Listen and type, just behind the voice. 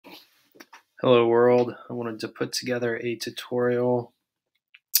Hello world, I wanted to put together a tutorial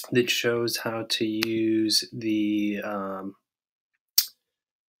that shows how to use the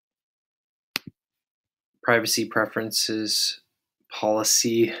privacy preferences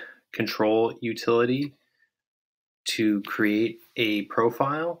policy control utility to create a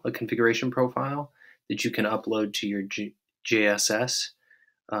profile, a configuration profile that you can upload to your JSS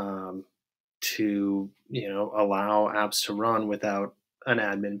to allow apps to run without an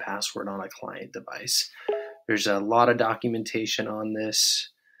admin password on a client device. There's a lot of documentation on this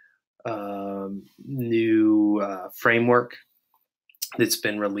new framework that's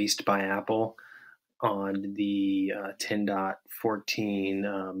been released by Apple on the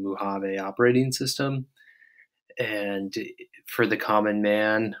 10.14 Mojave operating system. And for the common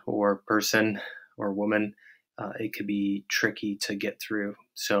man or person or woman, it could be tricky to get through.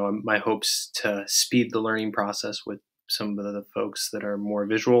 So my hope's to speed the learning process with some of the folks that are more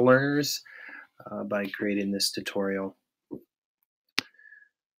visual learners by creating this tutorial.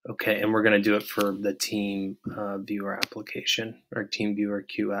 Okay, and we're going to do it for the TeamViewer application or TeamViewer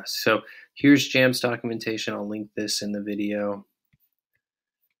QS. So here's JAMF's documentation. I'll link this in the video.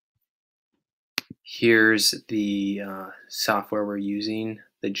 Here's the software we're using,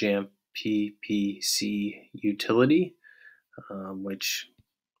 the JAMF PPPC utility, which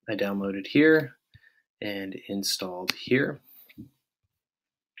I downloaded here and installed here.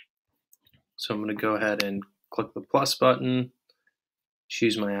 So I'm going to go ahead and click the plus button,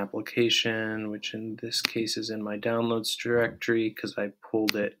 choose my application, which in this case is in my downloads directory because I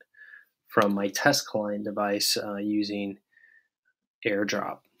pulled it from my test client device using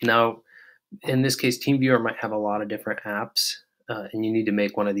AirDrop. Now, in this case, TeamViewer might have a lot of different apps, and you need to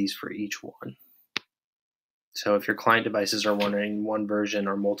make one of these for each one. So if your client devices are running one version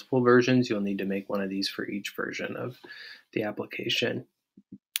or multiple versions, you'll need to make one of these for each version of the application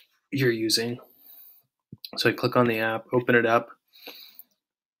you're using. So I click on the app, open it up.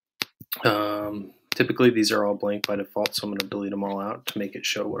 Typically these are all blank by default, so I'm going to delete them all out to make it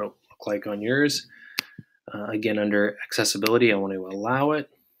show what it'll look like on yours. Again, under accessibility, I want to allow it.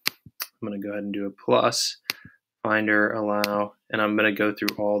 I'm going to go ahead and do a plus, finder, allow, and I'm going to go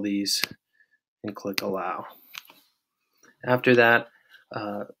through all these and click allow. After that,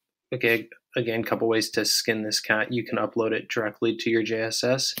 again, a couple ways to skin this cat. You can upload it directly to your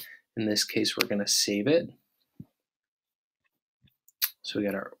JSS. In this case, we're going to save it. So we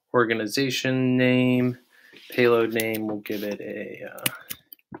got our organization name, payload name. We'll give it a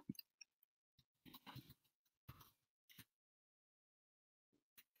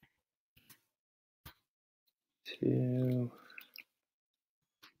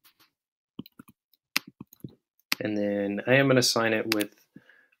and then I am going to sign it with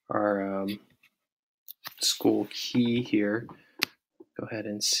our school key here. Go ahead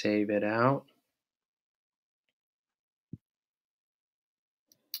and save it out.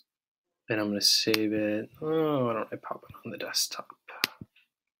 And I'm going to save it. Oh, why don't I pop it on the desktop?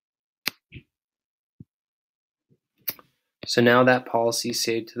 So now that policy is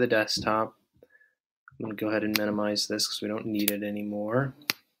saved to the desktop. I'm going to go ahead and minimize this because we don't need it anymore.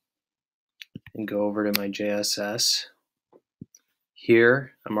 And go over to my JSS.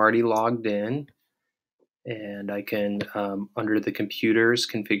 Here, I'm already logged in. And I can, under the Computers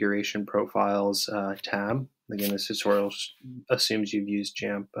Configuration Profiles tab, again, this tutorial assumes you've used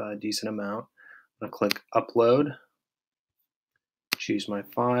JAMF a decent amount. I'm going to click Upload, choose my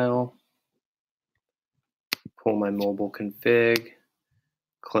file, pull my mobile config,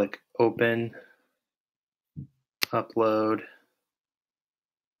 click Open, Upload,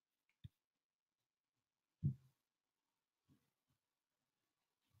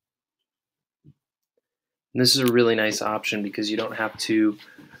 and this is a really nice option because you don't have to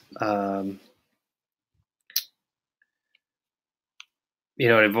well,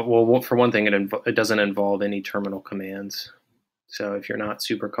 for one thing, it doesn't involve any terminal commands. So if you're not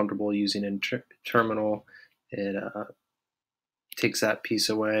super comfortable using a terminal, it takes that piece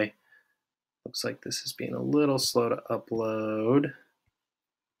away. Looks like this is being a little slow to upload.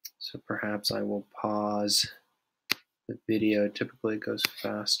 So perhaps I will pause the video. Typically it goes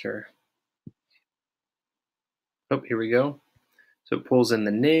faster. Oh, here we go. So it pulls in the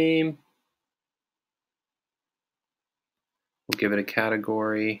name. We'll give it a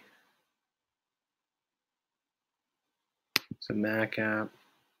category. It's a Mac app.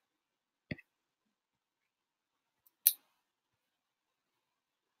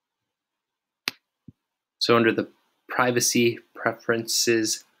 So under the Privacy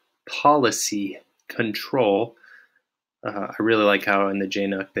Preferences Policy Control, I really like how in the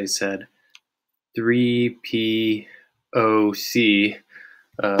JNUC they said 3POC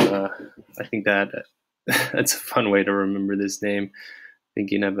I think that's a fun way to remember this name.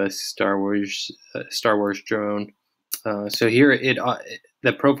 Thinking of a Star Wars drone. So here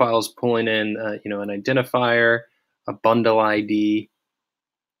the profile is pulling in an identifier, a bundle ID,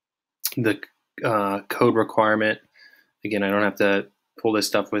 the code requirement. Again, I don't have to pull this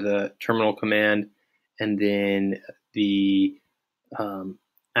stuff with a terminal command, and then the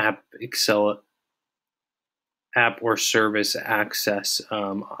app or service access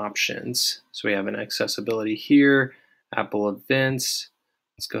options. So we have an accessibility here, Apple events.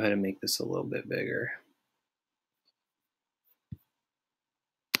 Let's go ahead and make this a little bit bigger.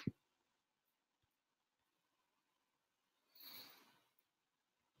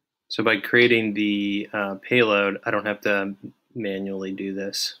 So by creating the payload, I don't have to manually do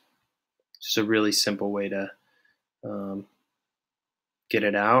this. It's just a really simple way to get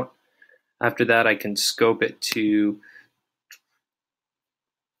it out. After that, I can scope it to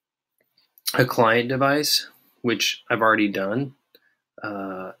a client device, which I've already done.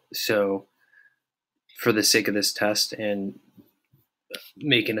 So for the sake of this test and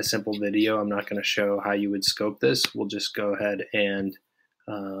making a simple video, I'm not going to show how you would scope this. We'll just go ahead and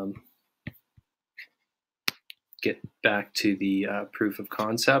get back to the proof of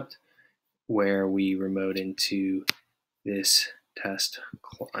concept where we remote into this test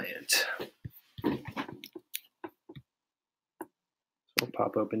client. So we'll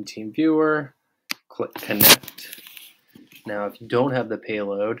pop open TeamViewer, click connect. Now, if you don't have the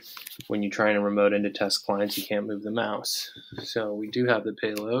payload, when you're trying to remote into test clients, you can't move the mouse. So we do have the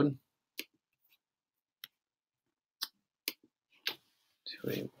payload. So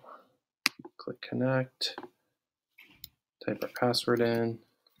we click connect, type our password in,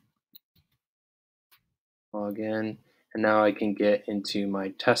 log in, and now I can get into my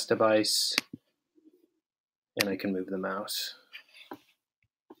test device and I can move the mouse.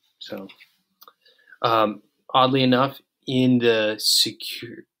 So oddly enough, in the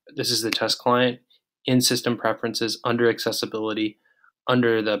this is the test client, in system preferences, under accessibility,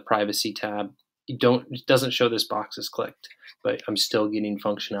 under the privacy tab, it doesn't show this box is clicked, but I'm still getting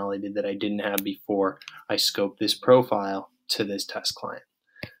functionality that I didn't have before I scoped this profile to this test client.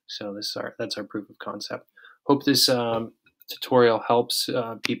 So that's our proof of concept. Hope this tutorial helps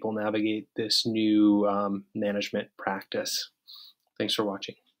people navigate this new management practice. Thanks for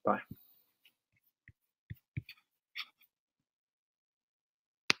watching. Bye.